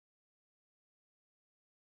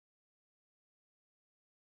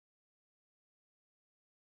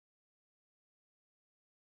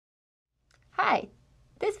Hi,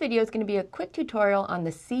 this video is going to be a quick tutorial on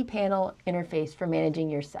the cPanel interface for managing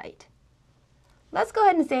your site. Let's go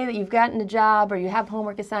ahead and say that you've gotten a job or you have a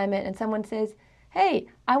homework assignment and someone says, hey,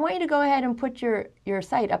 I want you to go ahead and put your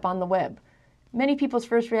site up on the web. Many people's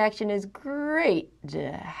first reaction is, great,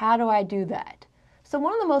 how do I do that? So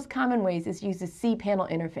one of the most common ways is to use the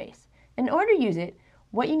cPanel interface. In order to use it,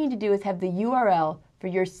 what you need to do is have the URL for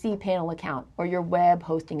your cPanel account or your web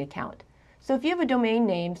hosting account. So if you have a domain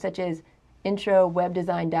name such as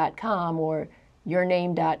introwebdesign.com or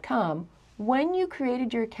yourname.com, when you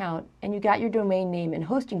created your account and you got your domain name and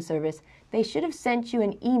hosting service, they should have sent you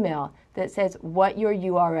an email that says what your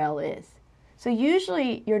URL is. So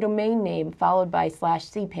usually your domain name followed by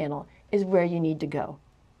 /cPanel is where you need to go.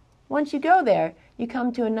 Once you go there, you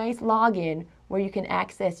come to a nice login where you can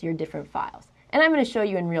access your different files. And I'm going to show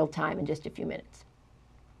you in real time in just a few minutes.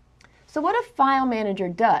 So what a file manager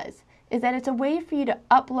does is that it's a way for you to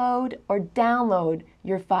upload or download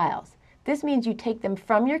your files. This means you take them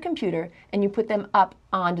from your computer and you put them up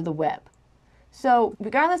onto the web. So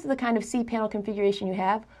regardless of the kind of cPanel configuration you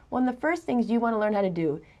have, one of the first things you want to learn how to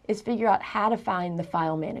do is figure out how to find the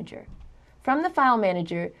file manager. From the file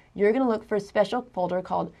manager, you're going to look for a special folder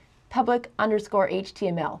called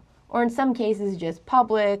public_HTML, or in some cases just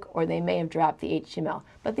public, or they may have dropped the HTML.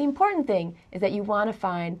 But the important thing is that you want to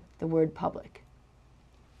find the word public.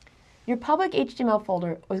 Your public HTML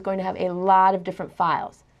folder is going to have a lot of different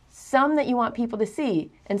files, some that you want people to see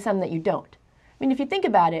and some that you don't. I mean, if you think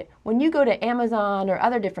about it, when you go to Amazon or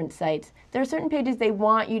other different sites, there are certain pages they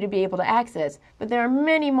want you to be able to access, but there are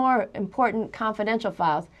many more important confidential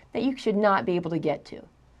files that you should not be able to get to.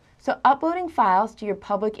 So uploading files to your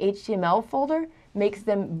public HTML folder makes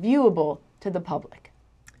them viewable to the public.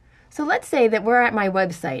 So let's say that we're at my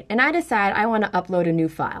website and I decide I want to upload a new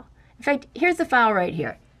file. In fact, here's the file right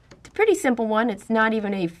here. It's a pretty simple one. It's not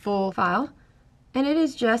even a full file, and it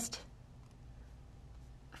is just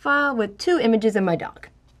a file with 2 images of my dog.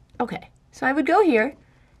 Okay, so I would go here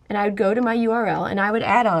and I would go to my URL and I would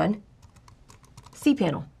add on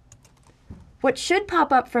cPanel. What should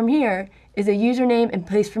pop up from here is a username and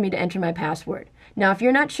place for me to enter my password. Now, if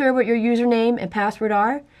you're not sure what your username and password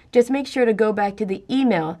are, just make sure to go back to the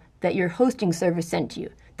email that your hosting service sent to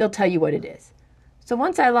you. They'll tell you what it is. So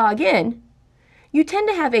once I log in, you tend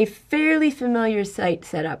to have a fairly familiar site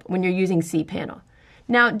set up when you're using cPanel.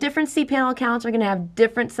 Now, different cPanel accounts are going to have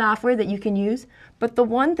different software that you can use, but the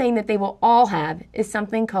one thing that they will all have is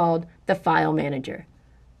something called the file manager.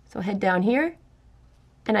 So head down here,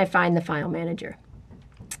 and I find the file manager.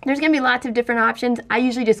 There's going to be lots of different options. I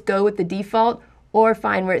usually just go with the default or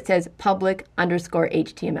find where it says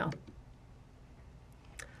public_HTML.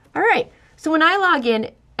 All right, so when I log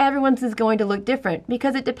in, everyone's is going to look different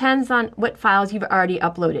because it depends on what files you've already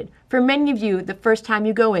uploaded. For many of you, the first time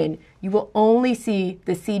you go in, you will only see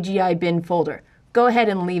the CGI bin folder. Go ahead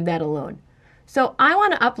and leave that alone. So I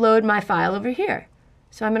want to upload my file over here.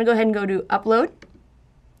 So I'm going to go ahead and go to Upload,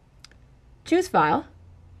 choose File,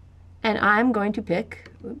 and I'm going to pick,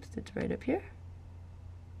 oops, it's right up here.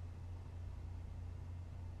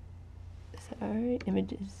 Sorry,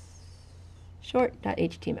 images,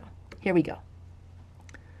 short.html. Here we go.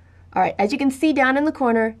 All right, as you can see down in the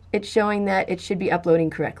corner, it's showing that it should be uploading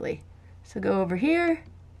correctly. So go over here,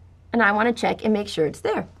 and I want to check and make sure it's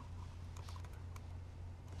there.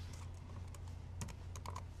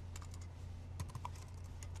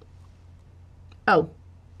 Oh,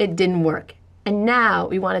 it didn't work. And now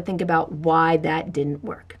we want to think about why that didn't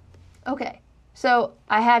work. Okay, so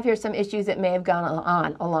I have here some issues that may have gone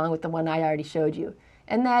on along with the one I already showed you.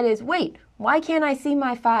 And that is, wait, why can't I see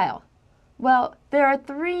my file? Well, there are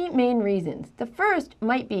 3 main reasons. The first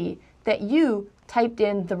might be that you typed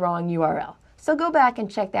in the wrong URL. So go back and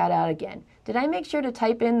check that out again. Did I make sure to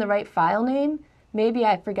type in the right file name? Maybe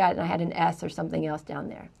I forgot and I had an S or something else down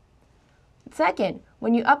there. Second,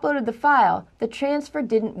 when you uploaded the file, the transfer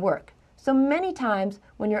didn't work. So many times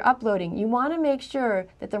when you're uploading, you want to make sure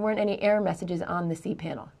that there weren't any error messages on the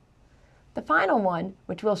cPanel. The final one,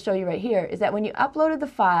 which we'll show you right here, is that when you uploaded the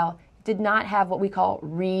file, did not have what we call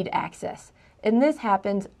read access. And this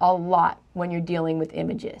happens a lot when you're dealing with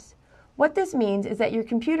images. What this means is that your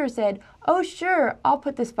computer said, oh sure, I'll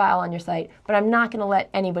put this file on your site, but I'm not going to let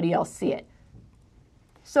anybody else see it.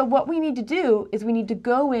 So what we need to do is we need to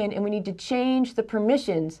go in and we need to change the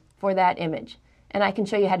permissions for that image. And I can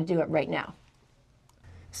show you how to do it right now.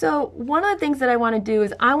 So one of the things that I want to do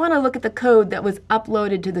is I want to look at the code that was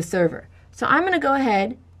uploaded to the server. So I'm going to go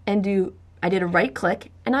ahead and I did a right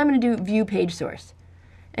click, and I'm going to do View Page Source.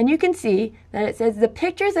 And you can see that it says the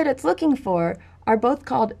pictures that it's looking for are both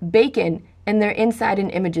called Bacon, and they're inside an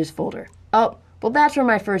Images folder. Oh, well that's where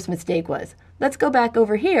my first mistake was. let's go back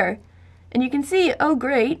over here, and you can see, oh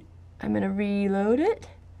great, I'm going to reload it.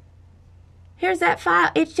 Here's that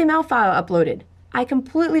file, HTML file uploaded. I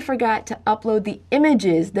completely forgot to upload the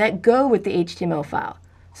images that go with the HTML file.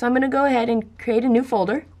 So I'm going to go ahead and create a new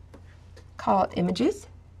folder, call it Images,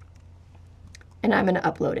 and I'm going to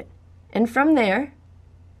upload it. And from there,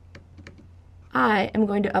 I am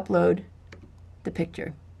going to upload the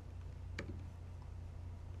picture.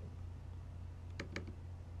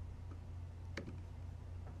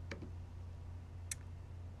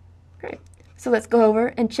 Great. So let's go over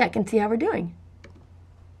and check and see how we're doing.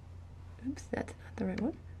 Oops, that's not the right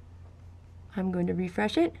one. I'm going to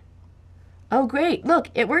refresh it. Oh great, look,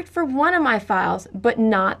 it worked for one of my files, but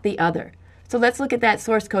not the other. So let's look at that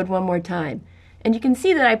source code one more time. And you can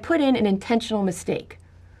see that I put in an intentional mistake.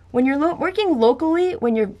 When you're working locally,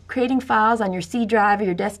 when you're creating files on your C drive or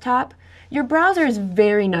your desktop, your browser is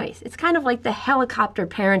very nice. It's kind of like the helicopter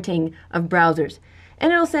parenting of browsers.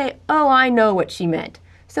 And it'll say, oh, I know what she meant.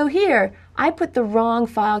 So here, I put the wrong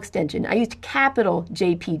file extension. I used capital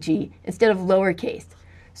JPG instead of lowercase.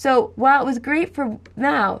 So while it was great for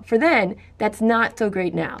then, that's not so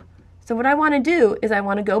great now. So what I want to do is I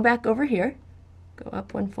want to go back over here, go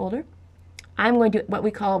up one folder. I'm going to what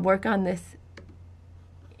we call work on this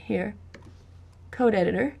here, code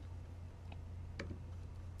editor.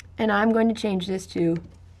 And I'm going to change this to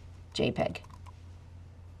JPEG.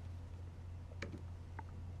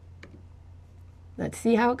 Let's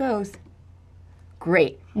see how it goes.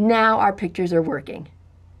 Great, now our pictures are working.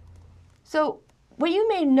 So what you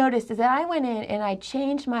may notice is that I went in and I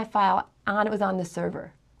changed my file it was on the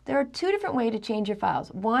server. There are two different ways to change your files.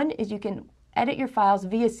 One is you can edit your files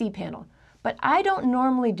via cPanel, but I don't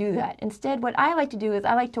normally do that. Instead, what I like to do is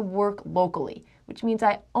I like to work locally, which means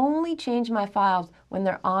I only change my files when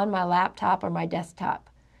they're on my laptop or my desktop.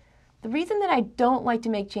 The reason that I don't like to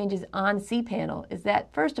make changes on cPanel is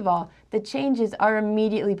that, first of all, the changes are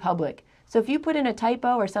immediately public. So if you put in a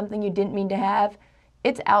typo or something you didn't mean to have,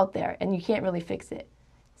 it's out there and you can't really fix it.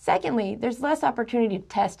 Secondly, there's less opportunity to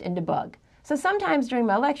test and debug. So sometimes during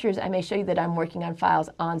my lectures, I may show you that I'm working on files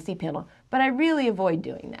on cPanel, but I really avoid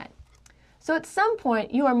doing that. So at some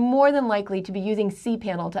point, you are more than likely to be using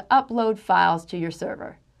cPanel to upload files to your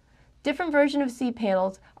server. Different versions of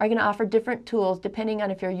cPanels are going to offer different tools depending on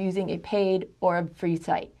if you're using a paid or a free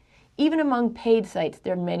site. Even among paid sites,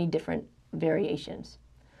 there are many different variations.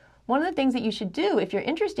 One of the things that you should do if you're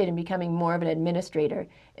interested in becoming more of an administrator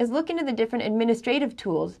is look into the different administrative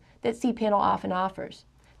tools that cPanel often offers.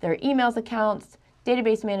 There are emails accounts,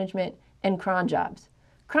 database management, and cron jobs.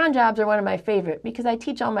 Cron jobs are one of my favorite because I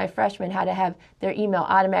teach all my freshmen how to have their email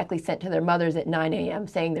automatically sent to their mothers at 9 a.m.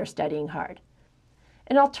 saying they're studying hard.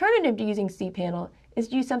 An alternative to using cPanel is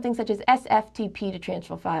to use something such as SFTP to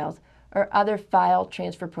transfer files or other file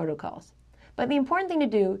transfer protocols. But the important thing to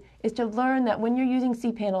do is to learn that when you're using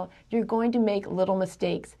cPanel, you're going to make little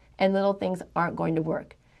mistakes and little things aren't going to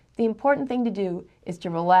work. The important thing to do is to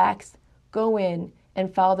relax, go in,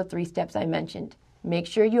 and follow the 3 steps I mentioned. Make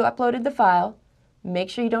sure you uploaded the file, make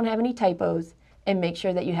sure you don't have any typos, and make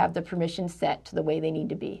sure that you have the permissions set to the way they need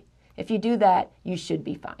to be. If you do that, you should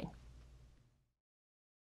be fine.